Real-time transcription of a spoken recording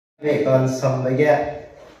Về còn sầm với ghé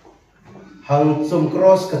hàng chum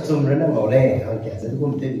cross cái chum rồi nó màu lệ hàng kẻ dẫn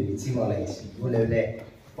gồm tên vị trí màu lệ vô lệ lệ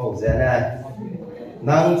màu giờ này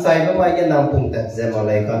nàng say với mai cái nàng cùng tập giờ màu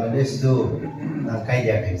lệ còn nóstu nàng cái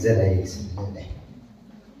giờ cái giờ này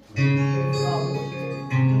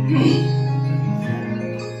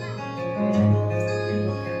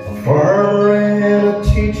a farmer and a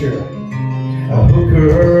teacher, a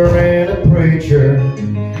hooker and a preacher,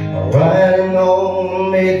 riding on the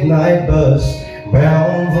midnight bus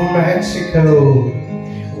bound for Mexico.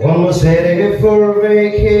 One was headed for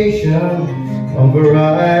vacation, one for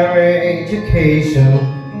higher education,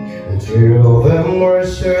 and two of them were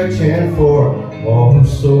searching for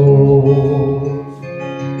lost souls.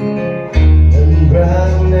 And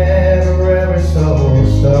Brad never ever saw a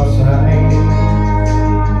stop sign,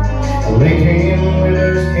 and they came with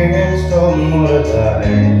their skins told them what to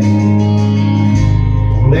die.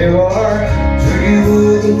 There are three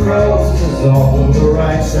wooden crosses on the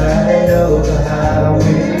right side of the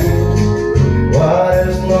highway. Why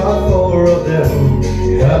there's not four of them,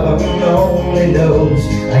 heaven only knows.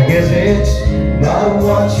 I guess it's not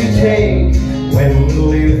what you take when you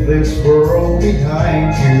leave this world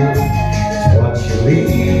behind you. It's what you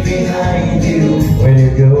leave behind you when you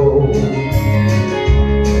go.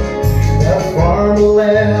 That farmer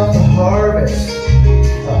left the harvest,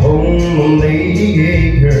 a home on 80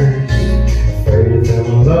 acres, faith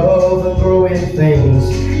and love and growing things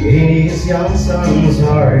in his young son's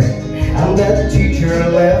heart. And that teacher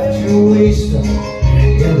left you wisdom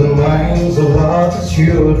in the minds of all the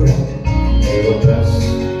children. You're the best,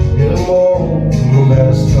 you're the more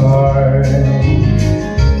best heart.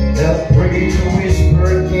 That preacher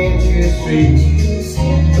whispered, can't you see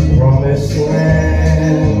the promised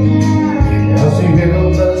land? As he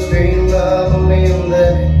built the stream of the land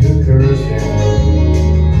that hookers in.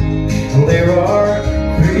 And there are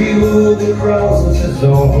three wooden crosses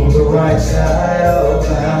on the right side of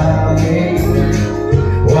the highway.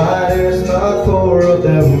 Why there's not four of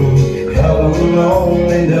them, heaven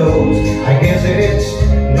only knows. I guess it's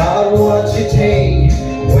not what you take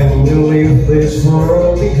when you leave this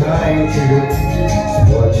world behind you. It's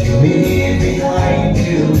what you leave behind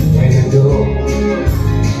you when you go.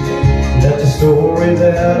 That's the story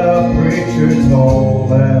that our preacher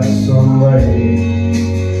told last Sunday,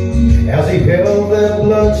 as he held that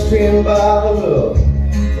bloodstream bottle up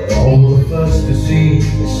for all of us to see.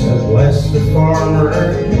 He said, bless the farmer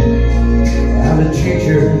and the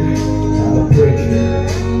teacher and the preacher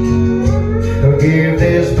who gave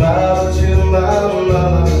this Bible to my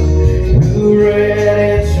mama, who read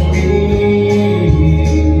it to me.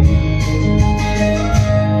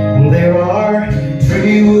 There are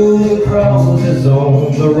three wooden crosses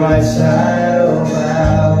on the right side of the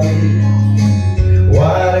highway.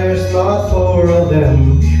 Why there's not four of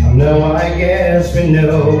them, no, I guess we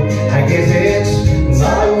know. I guess it's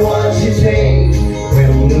not what you take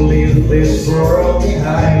when you leave this world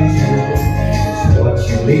behind you. It's what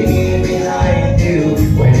you leave behind you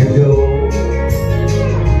when you go.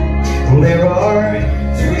 There are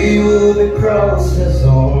three wooden crosses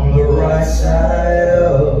on the right side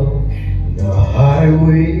of the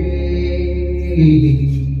highway.